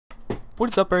What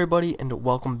is up, everybody, and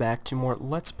welcome back to more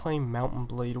Let's Play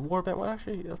Mount&Blade Warband. Well,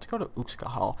 actually, let's go to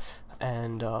Uxkhal,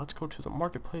 and let's go to the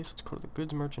marketplace, let's go to the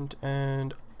goods merchant,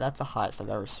 and that's the highest I've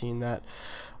ever seen that.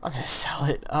 I'm gonna sell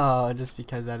it, just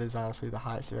because that is honestly the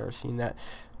highest I've ever seen that.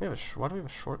 Why do we have a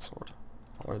short sword?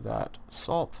 Or that.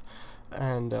 Salt.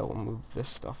 And we'll move this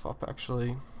stuff up,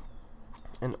 actually,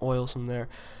 and oil some there.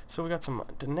 So we got some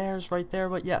deniers right there,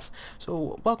 but yes.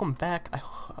 So welcome back.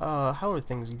 How are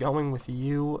things going with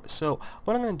you? So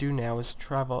what I'm going to do now is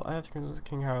travel. I have to go to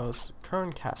King Harlow's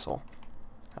current castle.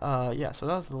 Yeah, so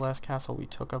that was the last castle we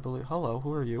took, I believe. Hello,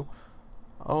 who are you?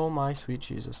 Oh my sweet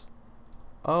Jesus.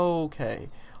 Okay.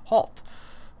 Halt.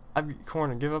 I've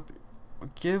cornered.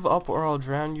 Give up or I'll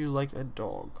drown you like a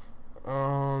dog.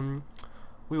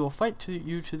 We will fight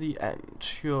you to the end.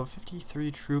 You have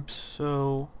 53 troops,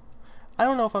 so I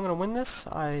don't know if I'm going to win this.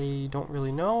 I don't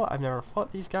really know. I've never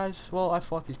fought these guys. Well, I've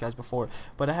fought these guys before,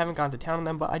 but I haven't gone to town on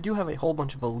them. But I do have a whole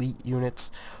bunch of elite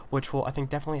units, which will, I think,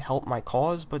 definitely help my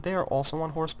cause. But they are also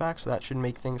on horseback, so that should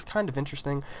make things kind of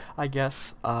interesting, I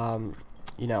guess. You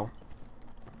know,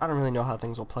 I don't really know how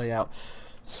things will play out.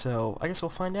 So I guess we'll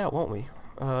find out, won't we?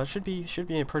 Should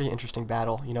be a pretty interesting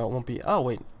battle. You know, it won't be, oh,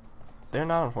 wait. They're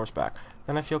not on horseback.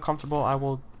 Then I feel comfortable I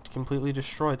will completely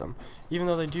destroy them. Even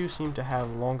though they do seem to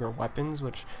have longer weapons,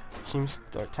 which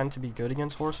tend to be good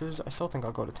against horses, I still think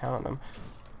I'll go to town on them.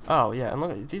 Oh yeah, and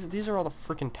look, these are all the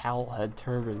freaking towel head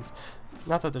turbans.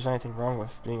 Not that there's anything wrong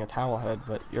with being a towel head,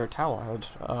 but you're a towel head.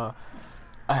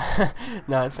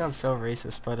 No, it sounds so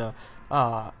racist, but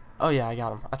oh yeah, I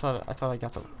got him. I thought I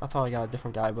got a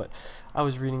different guy, but I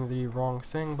was reading the wrong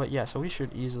thing. But yeah, so we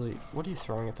should easily. What are you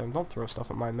throwing at them? Don't throw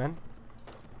stuff at my men.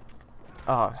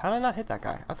 How did I not hit that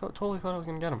guy? I totally thought I was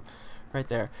gonna get him right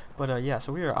there. But yeah,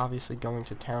 so we are obviously going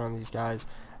to town on these guys,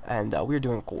 and we are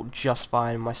doing just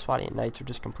fine. My Swadian knights are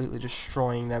just completely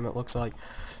destroying them, it looks like.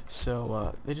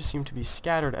 So they just seem to be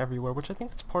scattered everywhere, which I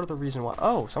think that's part of the reason why.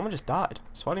 Oh, someone just died.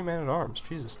 Swadian man at arms.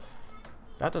 Jesus,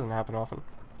 that doesn't happen often.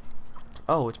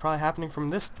 Oh, it's probably happening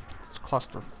from this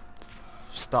cluster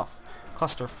stuff.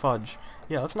 Cluster fudge.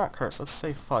 Yeah, let's not curse. Let's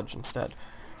say fudge instead.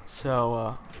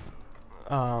 So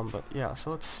but yeah,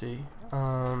 so let's see.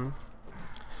 Alright,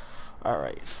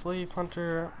 slave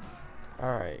hunter.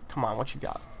 Alright, come on, what you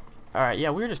got? Alright, yeah,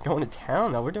 we're just going to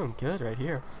town though. We're doing good right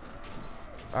here.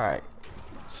 Alright,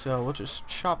 so we'll just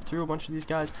chop through a bunch of these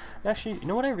guys. And actually, you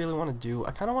know what I really want to do?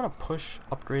 I kind of want to push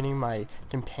upgrading my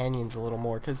companions a little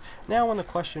more, because now when the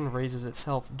question raises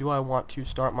itself, do I want to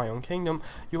start my own kingdom,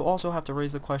 you also have to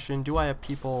raise the question, do I have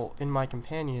people in my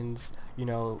companions, you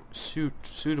know,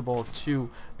 suitable to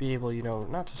be able, you know,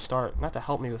 not to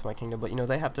help me with my kingdom, but, you know,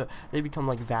 they become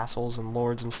like vassals and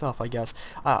lords and stuff, I guess.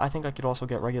 I think I could also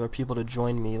get regular people to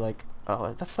join me, like,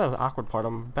 that's the awkward part.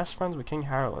 I'm best friends with King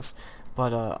Harless.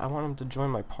 But I want him to join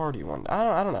my party one day.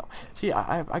 I don't know. See,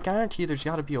 I guarantee there's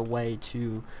got to be a way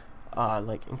to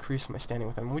like increase my standing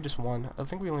with him. We just won. I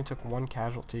think we only took one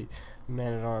casualty,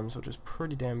 man at arms, which is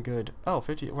pretty damn good. Oh,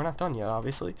 50. We're not done yet,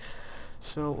 obviously.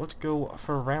 So let's go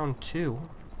for round 2.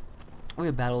 We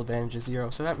have battle advantage of 0,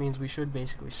 so that means we should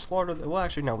basically slaughter them. Well,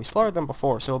 actually, no, we slaughtered them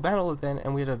before. So battle advantage,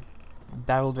 and we had a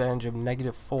battle advantage of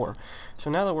 -4.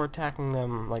 So now that we're attacking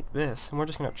them like this, and we're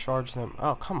just gonna charge them.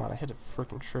 Oh, come on, I hit a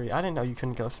freaking tree. I didn't know you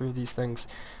couldn't go through these things.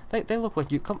 They look like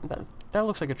that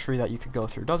looks like a tree that you could go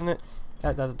through, doesn't it?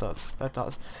 That does.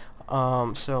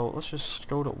 So let's just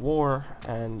go to war,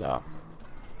 and ow,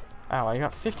 I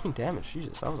got 15 damage.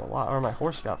 Jesus, that was a lot. Or my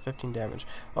horse got 15 damage.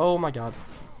 Oh my god.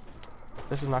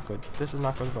 This is not good. This is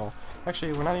not good at all.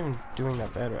 Actually, we're not even doing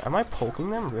that bad. Am I poking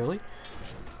them, really?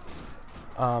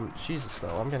 Jesus,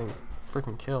 though, I'm getting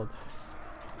freaking killed.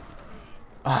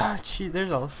 Gee,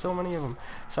 there's so many of them.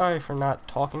 Sorry for not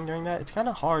talking during that. It's kind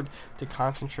of hard to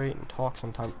concentrate and talk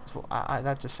sometimes. Well,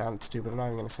 that just sounded stupid. I'm not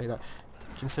even going to say that.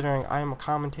 Considering I am a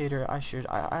commentator,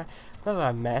 not that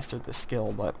I've mastered the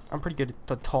skill, but I'm pretty good at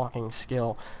the talking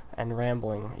skill and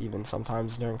rambling even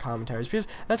sometimes during commentaries, because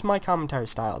that's my commentary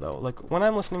style though. Like when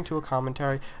I'm listening to a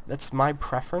commentary, that's my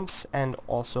preference and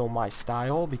also my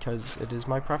style, because it is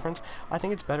my preference. I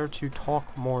think it's better to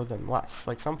talk more than less.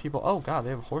 Like some people, oh god, they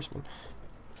have a horseman.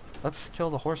 Let's kill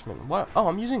the horseman. What? Oh,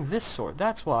 I'm using this sword.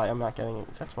 That's why I'm not getting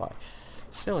it. That's why.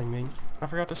 Silly me. I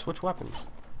forgot to switch weapons.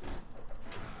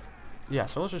 Yeah,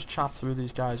 so let's just chop through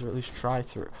these guys, or at least try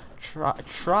to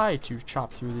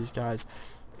chop through these guys.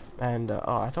 And oh,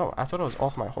 I thought I was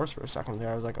off my horse for a second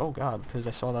there. I was like, oh god, because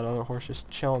I saw that other horse just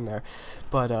chilling there.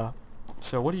 But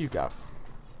so what do you got?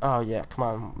 Oh yeah, come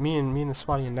on. Me and the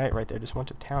Swadian knight right there just went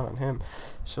to town on him.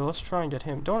 So let's try and get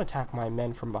him. Don't attack my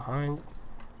men from behind.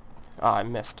 Ah, I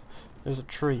missed. There's a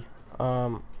tree.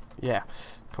 Yeah.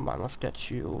 Come on, let's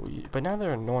get you. But now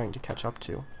they're annoying to catch up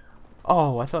to.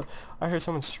 Oh, I heard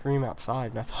someone scream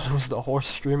outside, and I thought it was the horse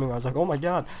screaming. I was like, oh my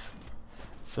god.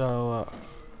 So,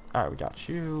 alright, we got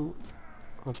you.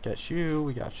 Let's get you.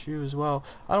 We got you as well.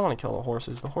 I don't want to kill the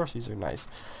horses. The horsies are nice.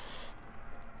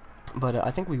 But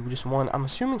I think we just won. I'm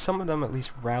assuming some of them at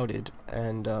least routed,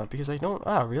 and because I don't...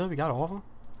 Ah, really? We got all of them?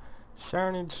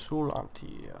 Serenade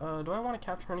Sulanti. Do I want to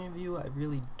capture any of you? I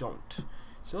really don't.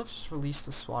 So let's just release the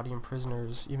Swadian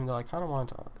prisoners, even though I kind of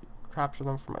wanted to capture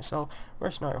them for myself.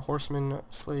 Mercenary Horseman,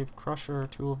 Slave Crusher,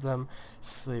 2 of them,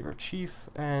 Slaver Chief,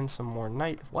 and some more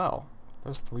Knight. Wow,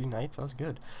 those 3 Knights, that was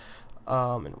good.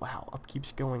 And wow, up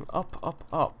keeps going up, up,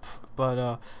 up.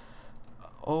 But,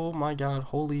 oh my god,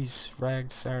 holy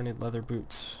ragged Serenade leather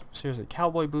boots. Seriously,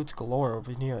 cowboy boots galore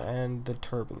over here, and the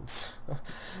turbans.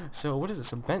 So, what is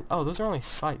this? Oh, those are only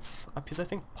scythes. Because I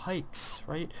think pikes,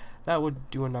 right? That would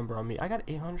do a number on me. I got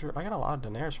 800, I got a lot of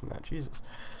deniers from that, Jesus.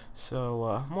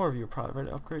 So, more of you are probably ready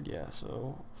to upgrade, yeah.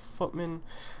 So, footmen.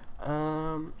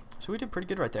 So we did pretty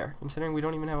good right there, considering we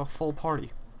don't even have a full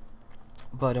party.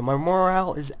 But my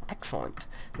morale is excellent.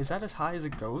 Is that as high as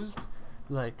it goes?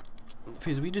 Like,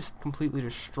 because we just completely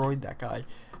destroyed that guy.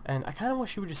 And I kind of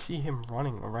wish you would just see him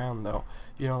running around, though.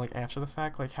 You know, like, after the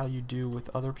fact, like how you do with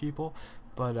other people.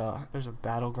 But, there's a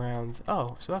battleground.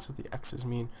 Oh, so that's what the X's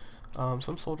mean.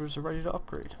 Some soldiers are ready to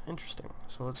upgrade. Interesting.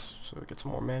 So let's get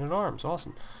some more man-at-arms.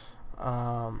 Awesome.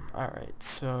 Alright,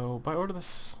 so by order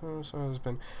this has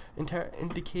been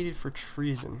indicated for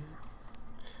treason.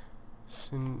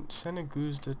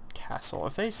 Seneguzda Castle.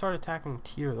 If they start attacking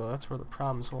Tyr, though, that's where the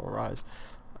problems will arise.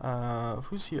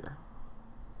 Who's here?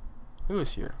 Who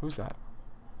is here? Who's that?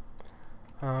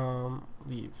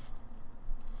 Leave.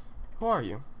 Who are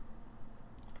you?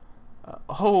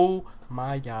 Oh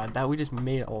my god, that we just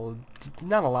made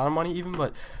not a lot of money even,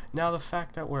 but now the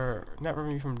fact that we're net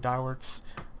revenue from Dyeworks,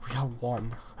 we got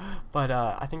 1. But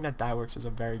I think that Dyeworks is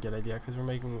a very good idea because we're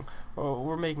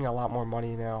making a lot more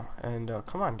money now. And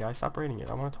come on, guys, stop raiding it.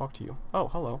 I want to talk to you. Oh,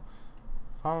 hello.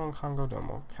 Following Congo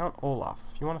Domo. Count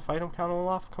Olaf. You want to fight him, Count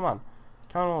Olaf? Come on.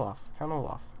 Count Olaf. Count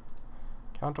Olaf.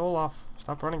 Count Olaf.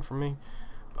 Stop running from me.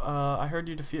 I heard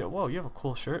you defeated... Whoa, you have a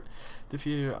cool shirt.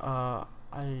 Defeated, heard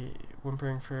him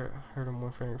whimpering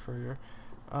for your...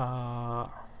 I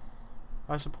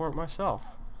support myself.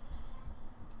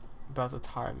 About the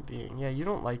time being. Yeah, you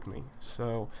don't like me,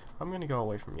 so I'm going to go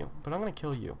away from you. But I'm going to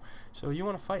kill you. So you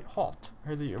want to fight? Halt. I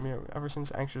heard that you're ever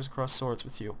since anxious to cross swords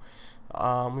with you.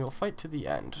 We will fight to the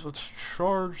end. So let's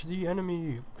charge the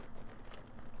enemy.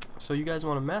 So you guys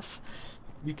want to mess?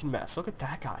 You can mess. Look at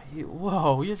that guy.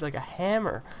 Whoa, he has like a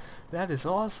hammer. That is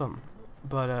awesome.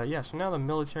 But yeah, so now the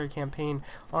military campaign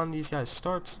on these guys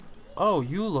starts. Oh,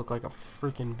 you look like a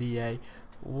freaking BA.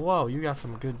 Whoa, you got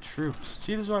some good troops.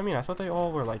 See, this is what I mean. I thought they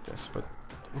all were like this, but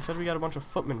instead we got a bunch of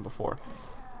footmen before.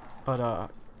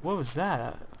 But what was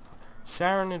that?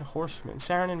 Serenade Horsemen.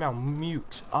 Serenade Mount&Blade.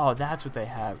 Oh, that's what they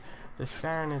have. The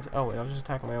Serenades. Oh wait, I was just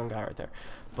attacking my own guy right there.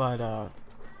 But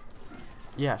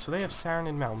yeah, so they have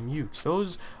Serenade Mount&Blade.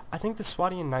 Those, I think the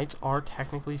Swadian Knights are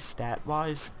technically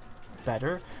stat-wise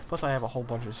better. Plus, I have a whole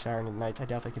bunch of Serenade Knights. I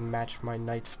doubt they can match my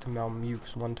Knights to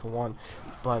Mount&Blades 1-to-1.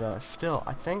 But still,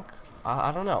 I think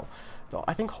I don't know. Though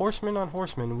I think Horseman on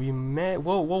Horseman,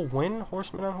 we'll win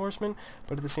Horseman on Horseman,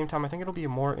 but at the same time, I think it'll be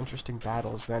more interesting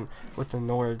battles than with the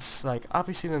Nords. Like,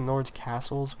 obviously the Nords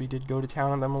castles, we did go to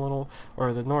town on them a little,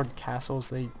 or the Nord castles,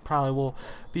 they probably will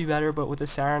be better, but with the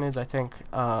Saronids, I think,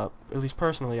 at least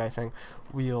personally, I think,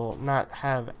 we'll not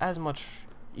have as much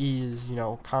ease, you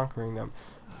know, conquering them.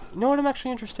 You know what I'm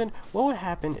actually interested in? What would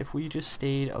happen if we just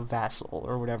stayed a vassal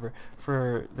or whatever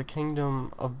for the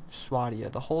kingdom of Swadia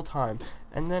the whole time,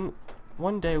 and then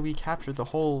one day we captured the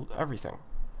whole everything?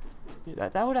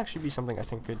 That would actually be something I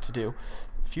think good to do.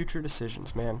 Future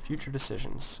decisions, man. Future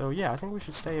decisions. So yeah, I think we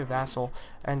should stay a vassal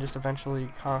and just eventually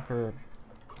conquer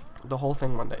the whole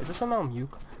thing one day. Is this somehow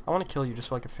Muke? I want to kill you just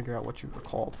so I can figure out what you were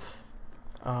called.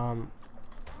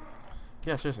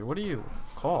 Yeah, seriously, what are you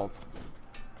called?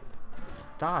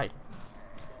 Die.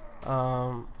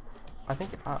 I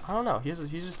think, I don't know, he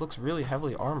just looks really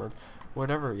heavily armored,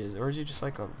 whatever he is, or is he just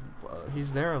like a,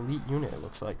 he's their elite unit, it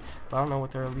looks like, but I don't know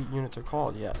what their elite units are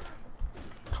called yet.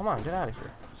 Come on, get out of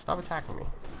here, stop attacking me.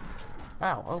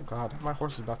 Ow, oh god, my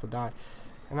horse is about to die,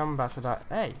 and I'm about to die.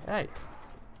 Hey,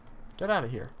 get out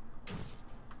of here.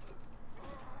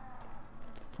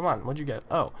 Come on, what'd you get?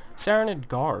 Oh, Serenade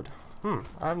Guard.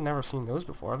 I've never seen those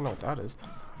before, I don't know what that is.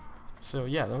 So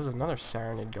yeah, that was another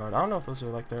Serenade Guard. I don't know if those are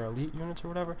like their elite units or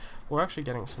whatever. We're actually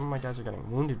getting, some of my guys are getting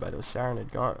wounded by those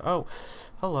Serenade Guard. Oh,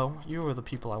 hello, you are the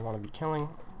people I want to be killing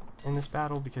in this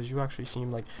battle, because you actually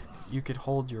seem like you could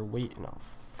hold your weight in a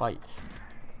fight.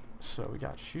 So we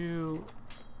got you.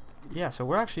 Yeah, so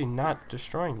we're actually not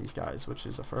destroying these guys, which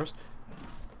is a first.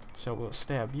 So we'll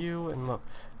stab you, and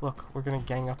look, we're gonna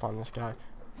gang up on this guy.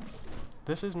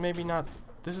 This is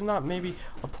not maybe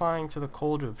applying to the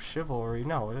code of chivalry.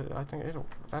 No, I think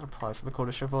that applies to the code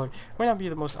of chivalry. It might not be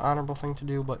the most honorable thing to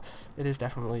do, but it is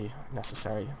definitely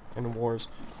necessary in wars.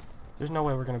 There's no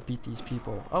way we're gonna beat these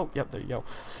people. Oh, yep, there you go.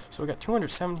 So we got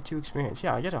 272 experience.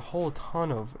 Yeah, I get a whole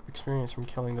ton of experience from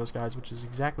killing those guys, which is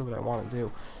exactly what I want to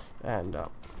do. And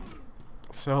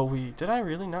so did I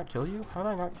really not kill you? How did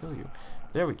I not kill you?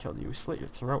 There, we killed you. We slit your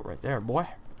throat right there, boy.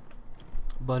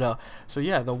 But, so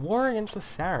yeah, the war against the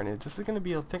Saronids, this is going to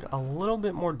be, I think, a little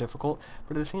bit more difficult,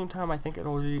 but at the same time, I think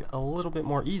it'll be a little bit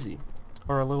more easy,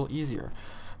 or a little easier.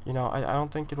 You know, I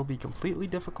don't think it'll be completely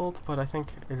difficult, but I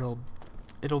think it'll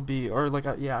be, or like,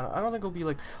 yeah, I don't think it'll be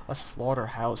like a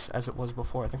slaughterhouse as it was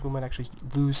before. I think we might actually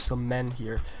lose some men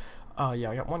here.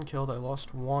 Yeah, I got 1 killed. I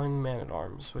lost 1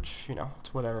 man-at-arms, which, you know,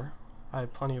 it's whatever. I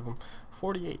have plenty of them.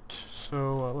 48.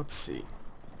 So, let's see.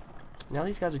 Now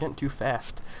these guys are getting too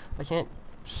fast. I can't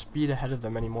speed ahead of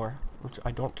them anymore, which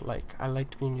I don't like. I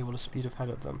liked being able to speed ahead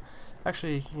of them.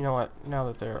 Actually, you know what? Now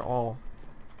that they're all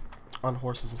on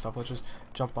horses and stuff, let's just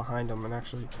jump behind them and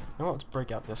actually, you know what? Let's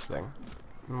break out this thing.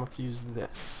 And let's use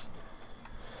this.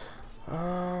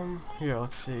 Here,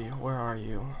 let's see. Where are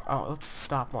you? Oh, let's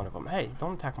stop one of them. Hey,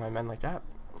 don't attack my men like that.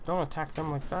 Don't attack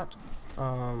them like that.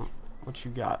 What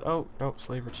you got? Oh, nope,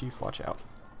 Slaver Chief, watch out.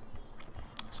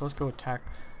 So let's go attack.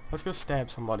 Let's go stab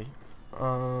somebody.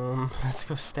 Let's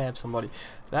go stab somebody.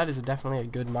 That is definitely a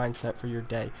good mindset for your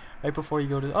day. Right before you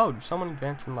go to, oh, someone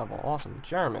advanced in level. Awesome.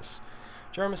 Jaramis.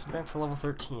 Jaramis advanced to level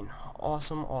 13.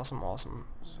 Awesome, awesome, awesome.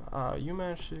 You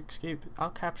managed to escape. I'll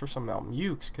capture some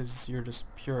Ukes, because you're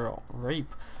just pure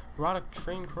rape. Roddick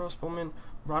trained crossbowman,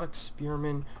 Roddick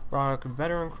spearman, Roddick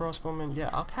veteran crossbowman. Yeah,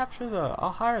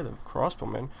 I'll hire the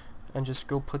crossbowmen and just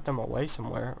go put them away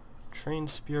somewhere. Trained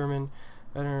spearman,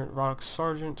 veteran, Roddick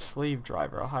sergeant, slave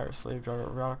driver. I'll hire a slave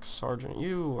driver, Roddick sergeant.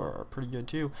 You are pretty good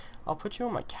too. I'll put you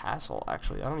in my castle,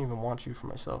 actually. I don't even want you for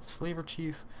myself. Slaver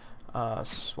chief,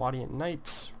 Swadian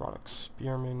knights, Roddick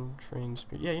spearman, trained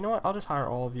spear. Yeah, you know what? I'll just hire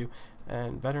all of you,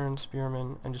 and veteran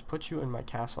spearman, and just put you in my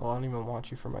castle. I don't even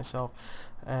want you for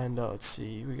myself. And let's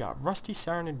see, we got rusty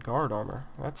Saronid guard armor.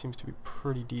 That seems to be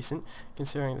pretty decent,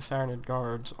 considering the Saronid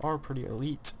guards are pretty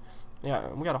elite. Yeah,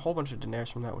 we got a whole bunch of deniers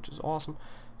from that, which is awesome.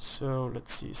 So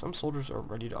let's see, some soldiers are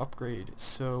ready to upgrade.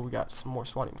 So we got some more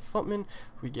Swadian footmen,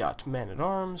 we got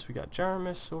man-at-arms, we got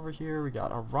Jaramis over here, we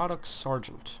got a Roddick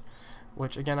sergeant,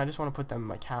 which again, I just want to put them in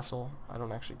my castle. I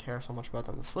don't actually care so much about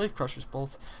them. The slave crushers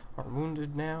both are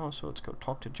wounded now, so let's go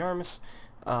talk to Jaramis.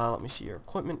 Let me see your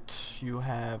equipment. You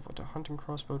have a hunting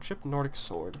crossbow, chipped Nordic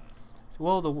sword.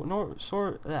 Well, the war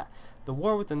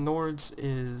with the Nords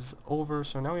is over,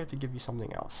 so now we have to give you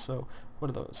something else. So, what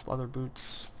are those? Leather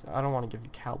boots? I don't want to give you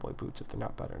cowboy boots if they're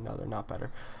not better. No, they're not better.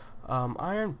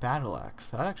 Iron battle axe.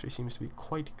 That actually seems to be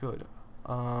quite good.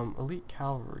 Elite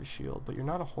cavalry shield, but you're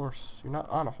not a horse. You're not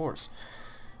on a horse.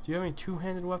 Do you have any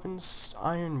two-handed weapons?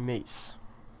 Iron mace.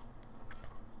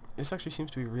 This actually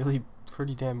seems to be really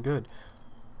pretty damn good.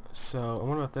 So, and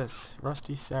what about this?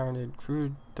 Rusty Saronid,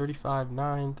 crude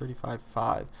 35.9,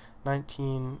 35.5,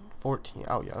 19.14.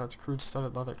 Oh yeah, that's crude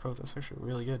studded leather coats. That's actually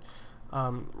really good.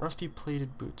 Rusty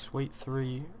plated boots, weight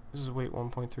 3. This is weight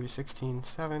 1.3, 16,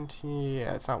 17.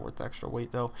 Yeah, it's not worth the extra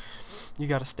weight though. You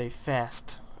gotta stay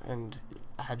fast and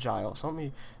agile. So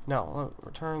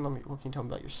return. What can you tell me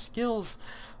about your skills?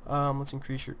 Let's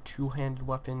increase your two-handed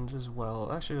weapons as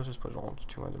well. Actually, let's just put it all into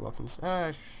two-handed weapons.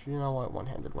 You know what?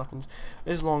 One-handed weapons,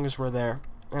 as long as we're there.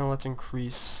 And let's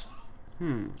increase.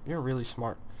 You're really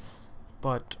smart.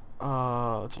 But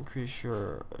let's increase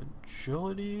your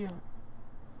agility.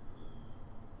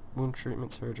 Wound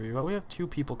treatment surgery. But we have 2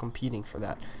 people competing for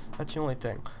that. That's the only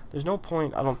thing. There's no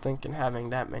point, I don't think, in having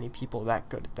that many people that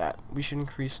good at that. We should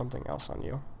increase something else on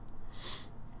you.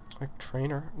 Like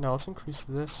trainer. Now let's increase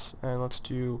this, and let's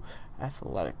do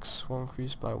athletics. We'll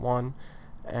increase by 1,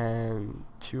 and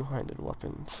two-handed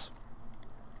weapons.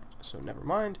 So never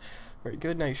mind. Very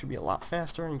good. Now you should be a lot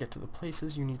faster and get to the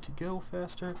places you need to go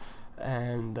faster.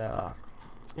 And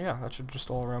yeah, that should just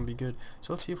all around be good.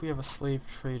 So let's see if we have a slave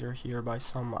trader here by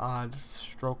some odd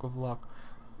stroke of luck.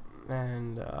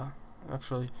 And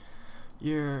actually,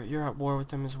 you're at war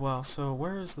with him as well. So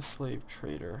where is the slave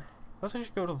trader? Let's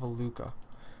actually go to Veluca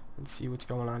and see what's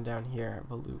going on down here at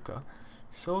Veluca.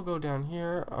 So we'll go down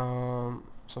here.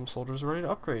 Some soldiers are ready to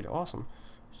upgrade. Awesome.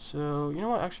 So you know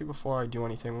what? Actually, before I do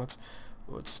anything, let's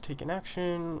Let's take an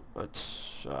action.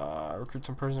 Let's recruit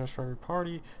some prisoners from your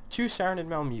party. 2 Saranid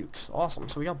Malmukes. Awesome.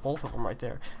 So we got both of them right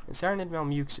there. And Saranid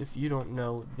Malmukes, if you don't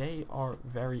know, they are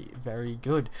very, very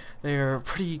good. They are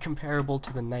pretty comparable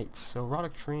to the knights. So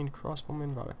Roddick trained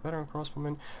crossbowman, Roddick veteran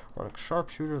crossbowman, Roddick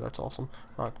sharpshooter. That's awesome.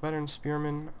 Roddick veteran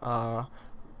spearman.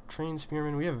 Trained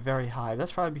spearman. We have very high.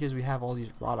 That's probably because we have all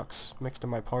these Roddicks mixed in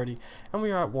my party, and we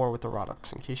are at war with the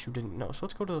Roddicks, in case you didn't know. So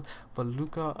let's go to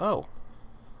Valuka. Oh.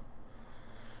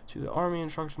 To the army,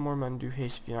 instructed more men, do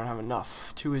haste if you don't have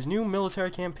enough. To his new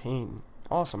military campaign.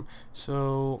 Awesome.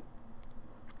 So,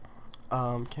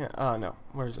 no.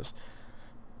 Where is this?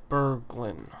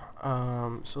 Berglin.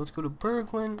 So let's go to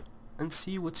Berglin and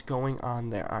see what's going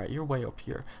on there. Alright, you're way up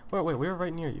here. Wait, we were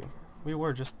right near you. We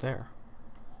were just there.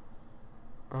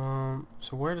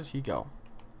 So where does he go?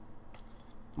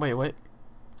 Wait.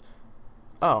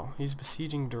 Oh, he's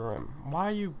besieging Durham. Why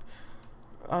are you...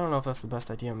 I don't know if that's the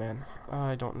best idea, man.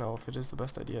 I don't know if it is the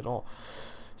best idea at all.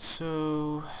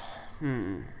 So...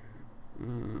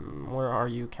 where are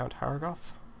you, Count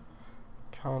Haragoth?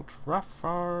 Count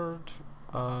Raffard?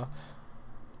 I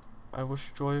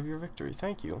wish joy of your victory.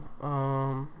 Thank you.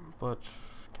 But...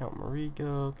 Count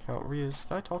Mariga, Count Rias,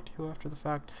 did I talk to you after the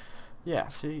fact? Yeah,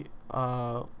 see,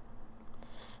 Curran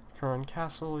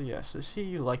Castle, yes, yeah, so see,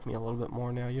 you like me a little bit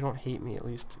more now, you don't hate me at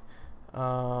least.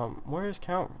 Where is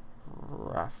Count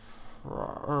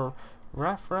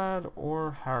Raffrad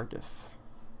or Hargith?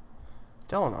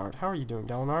 Delenard, how are you doing,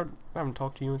 Delenard? I haven't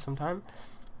talked to you in some time.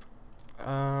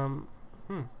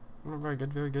 Very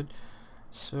good, very good.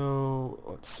 So,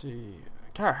 let's see,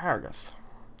 Hargith.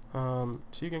 So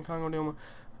you can Congo Doma,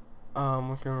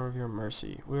 looking over your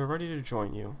mercy. We are ready to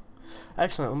join you.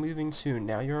 Excellent, I'm leaving soon.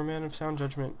 Now you're a man of sound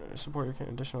judgment. Support your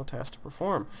additional tasks to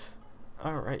perform.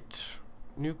 Alright.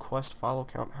 New quest, follow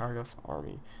Count Hargath's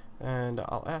army. And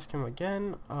I'll ask him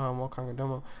again. Congo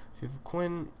Domo.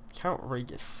 Quinn. Count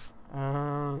Regis.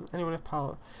 Anyone have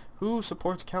power? Who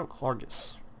supports Count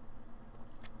Clargus?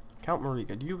 Count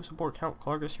Mariga. Do you support Count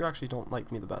Clargus? You actually don't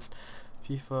like me the best.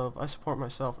 FIFA. I support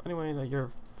myself. Anyway,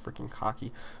 you're freaking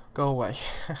cocky. Go away.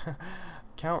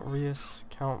 Count Rias,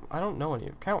 I don't know any of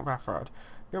you. Count Raffard.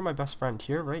 You're my best friend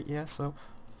here, right? Yeah, so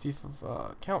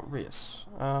FIFA, Count Rias.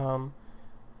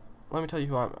 Let me tell you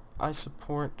who I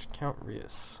support Count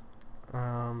Rias.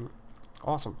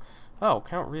 Awesome. Oh,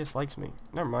 Count Rias likes me.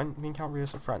 Never mind, me and Count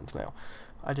Rias are friends now.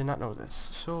 I did not know this.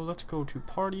 So let's go to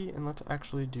party and let's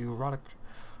actually do Roddick.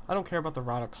 I don't care about the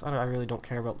Roddicks. I really don't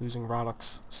care about losing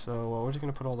Roddicks. So we're just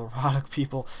going to put all the Roddick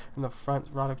people in the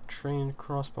front. Roddick trained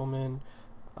crossbowmen.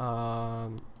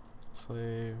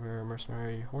 Slave,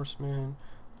 mercenary, horseman,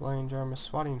 lion jarmus,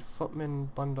 swatting footman,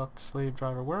 bunduck, slave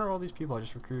driver. Where are all these people I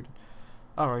just recruited?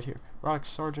 Oh, right here. Roddick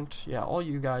sergeant. Yeah, all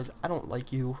you guys. I don't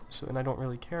like you, so and I don't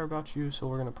really care about you, so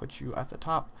we're gonna put you at the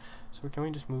top. So can we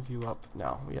just move you up?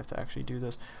 No, we have to actually do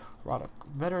this. Roddick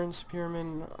veteran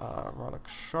spearman, Roddick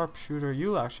sharpshooter.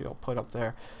 You actually I'll put up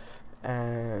there.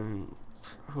 And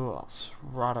who else?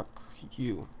 Roddick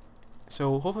you.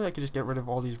 So hopefully I could just get rid of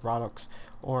all these Roddicks.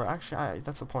 Or actually,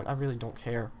 that's the point. I really don't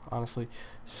care, honestly.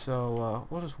 So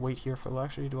we'll just wait here for...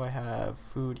 Actually, do I have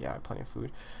food? Yeah, I have plenty of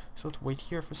food. So let's wait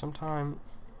here for some time.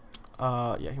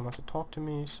 Yeah, he wants to talk to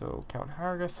me. So Count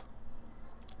Hargath.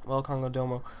 Well, Congo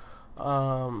Domo.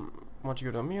 Want you to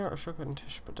go to Amir, Ashoka, and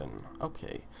Tishbatin.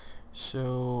 Okay.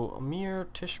 So Amir,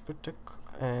 Tishbatik,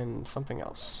 and something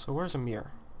else. So where's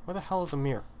Amir? Where the hell is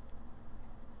Amir?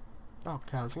 Oh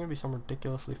god, it's gonna be some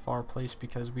ridiculously far place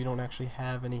because we don't actually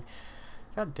have any.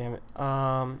 God damn it.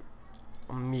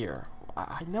 Amir.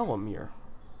 I know Amir.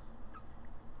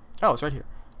 Oh, it's right here.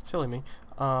 Silly me.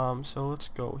 So let's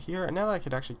go here. And now that I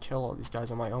could actually kill all these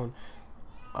guys on my own.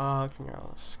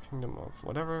 Kingdom of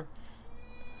whatever.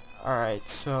 Alright,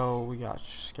 so we got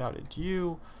scouted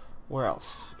you. Where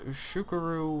else?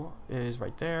 Ushukaru is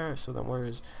right there. So then where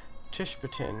is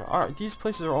Tishbatin? Alright, these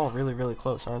places are all really, really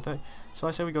close, aren't they? So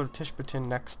I say we go to Tishbatin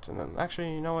next, and then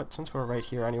actually, you know what? Since we're right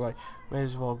here anyway, may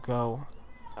as well go.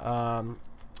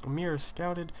 Amir is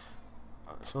scouted,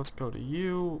 so let's go to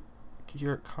you.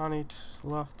 Here at Khanate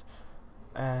left,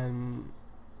 and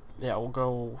yeah, we'll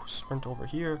go sprint over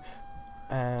here.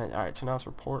 And alright, so now let's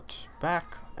report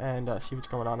back and see what's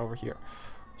going on over here.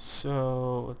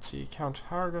 So let's see, Count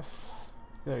Hargath.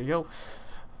 There you go.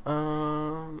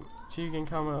 So you can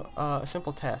come a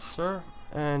simple task, sir.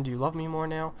 And do you love me more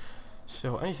now?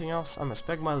 So anything else, I must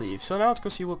beg my leave. So now let's go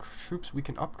see what troops we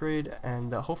can upgrade,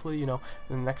 and hopefully, you know,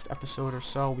 in the next episode or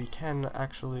so, we can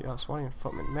actually swatting and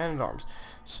footman, man at arms.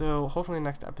 So hopefully, in the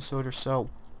next episode or so,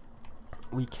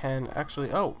 we can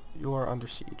actually. Oh, you are under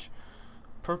siege.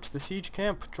 Approach the siege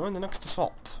camp. Join the next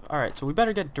assault. Alright, so we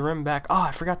better get Durim back. Oh,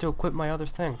 I forgot to equip my other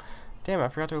thing. Damn it, I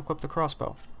forgot to equip the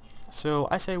crossbow. So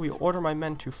I say we order my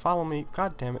men to follow me.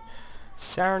 God damn it.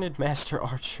 Saranid Master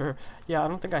Archer. Yeah, I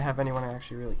don't think I have anyone I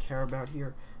actually really care about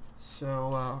here.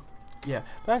 So, yeah.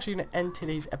 But I'm actually going to end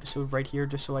today's episode right here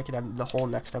just so I can have the whole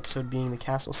next episode being the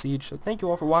castle siege. So thank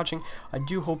you all for watching. I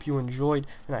do hope you enjoyed,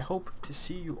 and I hope to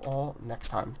see you all next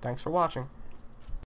time. Thanks for watching.